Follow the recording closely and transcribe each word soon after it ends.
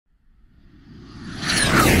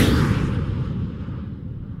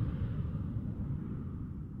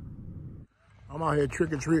I'm out here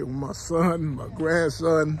trick-or-treating with my son, my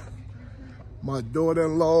grandson, my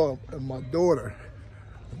daughter-in-law, and my daughter.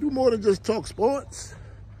 I do more than just talk sports.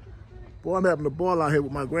 Boy, I'm having a ball out here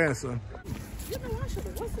with my grandson. You know, I should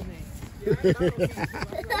have. What's the name? He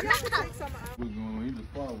just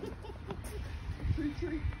followed.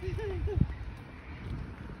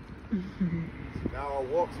 Now our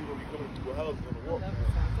walks, he's gonna be coming to a house, he's gonna walk.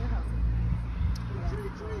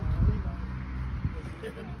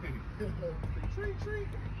 Treat. You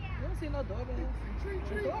don't see no doorbell.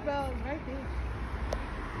 Treat. Doorbell right there.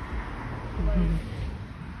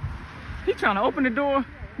 He trying to open the door.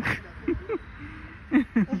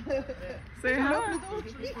 Say hi.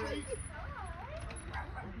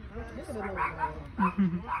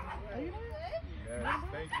 Yes,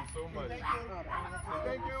 thank you so much.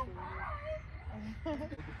 Thank you.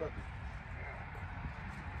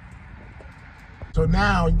 So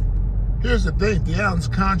now, here's the thing. Deion's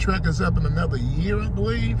contract is up in another year, I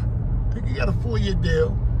believe. I think he got a 4-year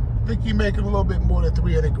deal. I think he's making a little bit more than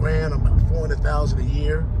 300 grand, about 400,000 a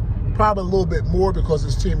year. Probably a little bit more because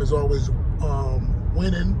his team is always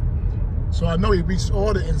winning. So I know he reached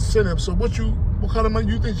all the incentives. So what kind of money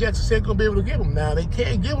do you think Jackson State gonna be able to give him now? They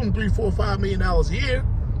can't give him $3, $4, $5 million a year.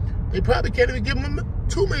 They probably can't even give him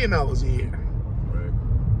 $2 million a year. Right.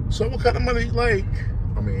 So what kind of money, like,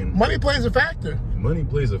 I mean, money plays a factor. Money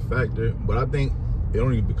plays a factor, but I think it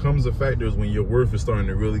only becomes a factor is when your worth is starting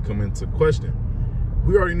to really come into question.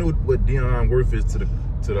 We already know what Deion's worth is to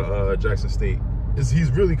the Jackson State.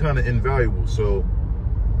 He's really kind of invaluable. So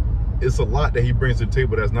it's a lot that he brings to the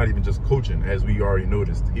table that's not even just coaching, as we already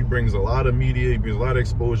noticed. He brings a lot of media, he brings a lot of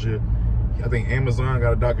exposure. I think Amazon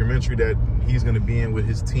got a documentary that he's going to be in with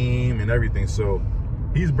his team and everything. So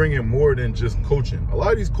he's bringing more than just coaching. A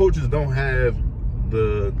lot of these coaches don't have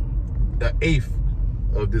the eighth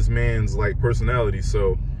of this man's like personality.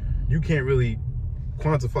 So you can't really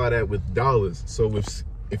quantify that with dollars. So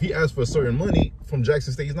if he asks for a certain money from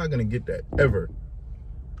Jackson State, he's not going to get that ever.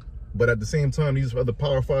 But at the same time, these other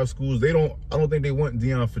Power 5 schools, I don't think they want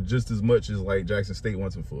Deion for just as much as like Jackson State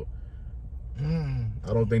wants him for.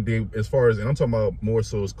 I don't think they, as far as, and I'm talking about more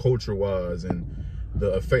so as culture-wise and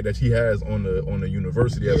the effect that he has on the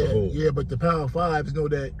university as a whole. Yeah, but the Power 5s know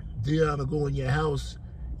that Deion will go in your house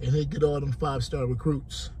and he'll get all them 5-star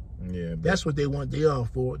recruits. Yeah, that's what they want Deion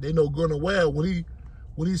for. They know good and well when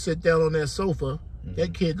he sit down on that sofa,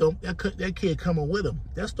 that kid coming with him.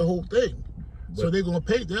 That's the whole thing. So they'll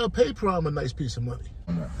pay Prime a nice piece of money.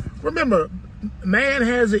 Remember, man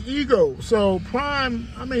has an ego. So Prime,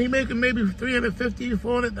 I mean, he making maybe 350,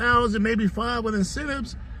 400,000, maybe 5 with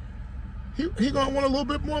incentives. He gonna want a little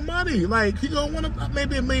bit more money. Like he gonna want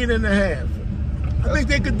maybe $1.5 million. I think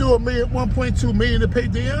they could do $1.2 million to pay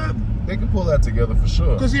Deion. They can pull that together for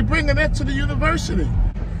sure. Because he's bringing that to the university.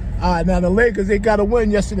 All right, now the Lakers, they got a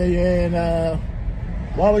win yesterday, and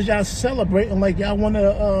why was y'all celebrating like y'all won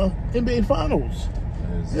the NBA Finals?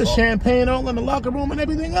 There's champagne all in the locker room and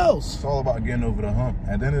everything else. It's all about getting over the hump.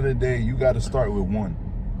 At the end of the day, you got to start with one.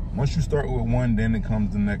 Once you start with one, then it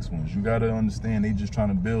comes the next ones. You got to understand they just trying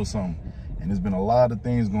to build something. And there's been a lot of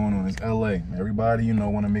things going on. It's LA. Everybody, you know,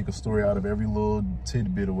 want to make a story out of every little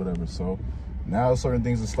tidbit or whatever. So now certain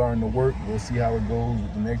things are starting to work. We'll see how it goes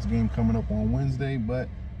with the next game coming up on Wednesday. But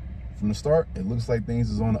from the start, it looks like things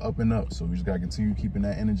is on the up and up. So we just got to continue keeping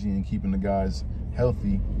that energy and keeping the guys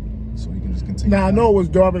healthy so we can just continue. Now, I know it was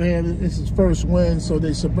Darvingham. It's his first win, so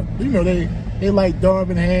they like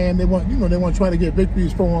Darvingham. They want to try to get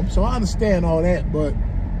victories for him. So I understand all that, but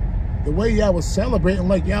the way y'all was celebrating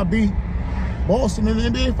like y'all beat Boston in the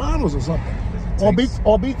NBA Finals or something, or beat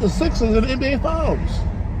the Sixers in the NBA Finals.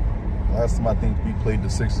 Last time I think we played the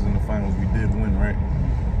Sixers in the finals, we did win, right?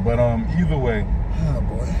 But either way, oh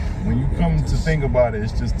boy, when you come to think about it,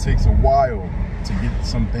 it just takes a while to get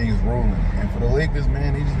some things rolling. And for the Lakers,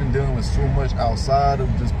 man, they just been dealing with so much outside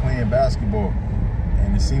of just playing basketball.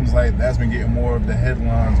 And it seems like that's been getting more of the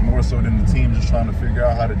headlines, more so than the team just trying to figure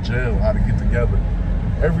out how to gel, how to get together.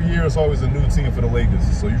 Every year it's always a new team for the Lakers,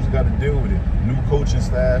 so you just got to deal with it. New coaching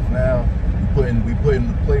we putting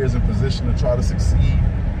the players in position to try to succeed,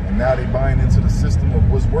 and now they buying into the system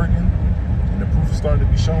of what's working, and the proof is starting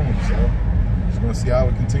to be shown. So just gonna see how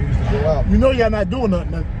it continues to go out. You know, y'all not doing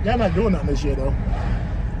nothing. Y'all not doing nothing this year, though.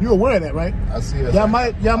 You aware of that, right? I see it. Y'all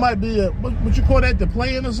might be what you call that, the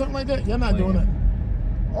playing or something like that. Y'all not doing nothing.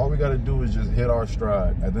 All we got to do is just hit our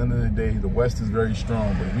stride. At the end of the day, the West is very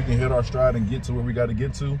strong, but if we can hit our stride and get to where we got to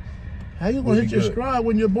get to, how you gonna hit your stride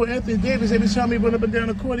when your boy Anthony Davis, every time he run up and down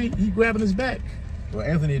the court, he grabbing his back? Well,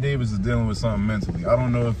 Anthony Davis is dealing with something mentally. I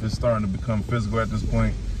don't know if it's starting to become physical at this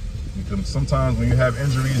point, because sometimes when you have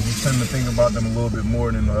injuries, you tend to think about them a little bit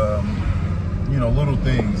more than you know, little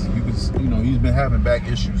things. You know, he's been having back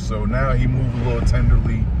issues, so now he moves a little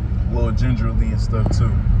tenderly, a little gingerly and stuff too.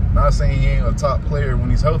 Not saying he ain't a top player when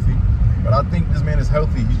he's healthy, but I think this man is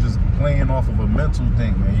healthy. He's just playing off of a mental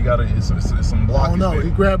thing, man. You gotta, it's some blockage. Oh no,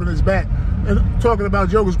 he's grabbing his back. And talking about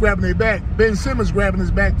jokers grabbing their back, Ben Simmons grabbing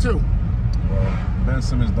his back too. Well, Ben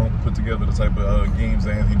Simmons don't put together the type of games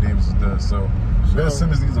that Anthony Davis does. So Ben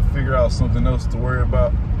Simmons needs to figure out something else to worry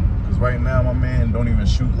about. Because right now, my man don't even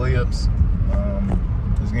shoot layups.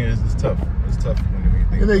 This game is tough. It's tough when you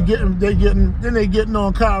think. And they getting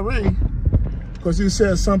on Kyrie because he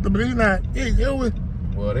said something, but he's not.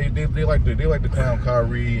 Well, they like to clown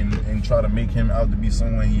Kyrie and try to make him out to be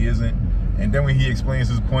someone he isn't. And then when he explains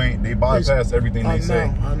his point, they bypass everything they say.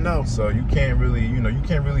 I know. So you can't really,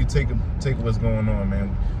 take what's going on,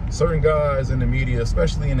 man. Certain guys in the media,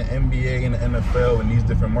 especially in the NBA and the NFL and these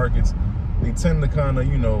different markets, they tend to kind of,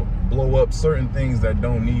 blow up certain things that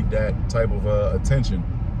don't need that type of attention.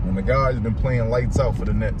 When the guy's been playing lights out for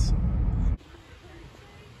the Nets.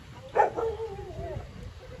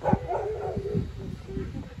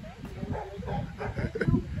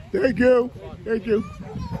 Thank you. Thank you.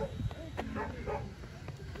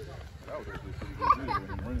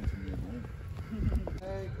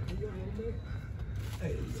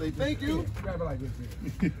 Hey, say thank you. Grab it like this.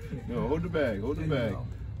 No, hold the bag. Hold the bag.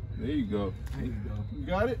 There you go. There you go. You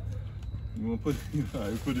got it? You want to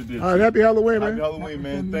put it there? All right, happy Halloween, man. Happy Halloween,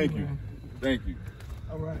 man. Thank you. Thank you.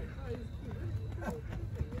 All right.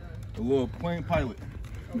 A little plane pilot.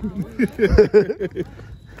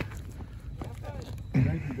 Thank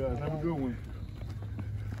you, guys. Have a good one.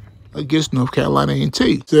 Against North Carolina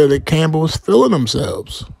A&T. Said that Campbell was feeling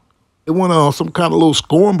themselves. They went on some kind of little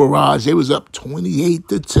scoring barrage. They was up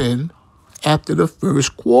 28-10 after the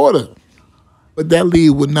first quarter. But that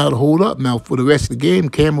lead would not hold up. Now, for the rest of the game,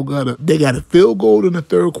 Campbell got a field goal in the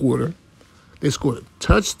third quarter. They scored a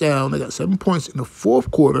touchdown. They got 7 points in the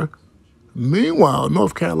fourth quarter. Meanwhile,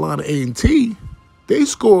 North Carolina A&T, they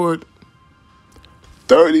scored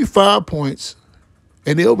 35 points,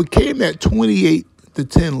 and they overcame that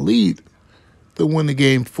 28-10 lead to win the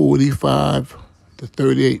game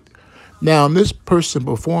 45-38. Now, this person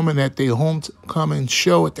performing at their homecoming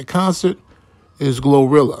show at the concert is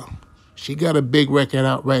Glorilla. She got a big record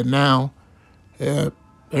out right now.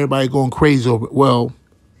 Everybody going crazy over it. Well,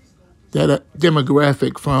 that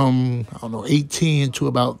demographic from, 18 to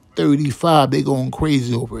about 35, they going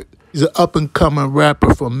crazy over it. He's an up-and-coming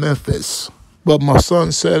rapper from Memphis. But my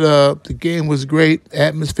son said the game was great, the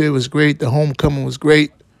atmosphere was great, the homecoming was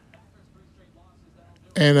great.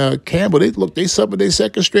 And Campbell, they suffered their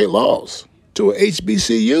second straight loss to a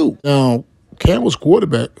HBCU. Now, Campbell's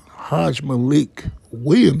quarterback, Hajj Malik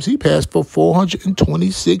Williams, he passed for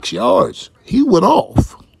 426 yards. He went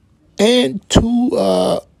off. And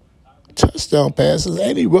 2 touchdown passes,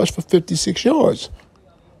 and he rushed for 56 yards.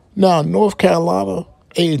 Now, North Carolina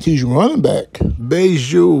A&T's running back,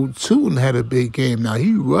 Beju Tootin, had a big game. Now,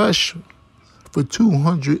 he rushed for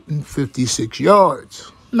 256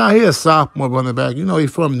 yards. Now, he's a sophomore running back.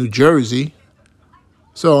 He's from New Jersey.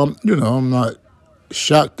 So, I'm not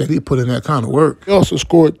shocked that he put in that kind of work. He also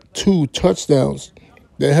scored 2 touchdowns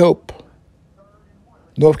that help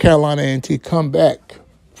North Carolina A&T come back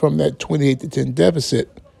from that 28-10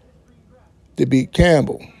 deficit to beat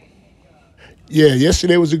Campbell. Yeah,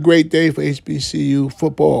 yesterday was a great day for HBCU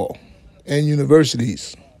football and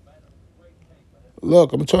universities.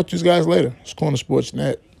 Look, I'm going to talk to you guys later. It's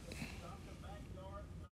Cornersportsnet.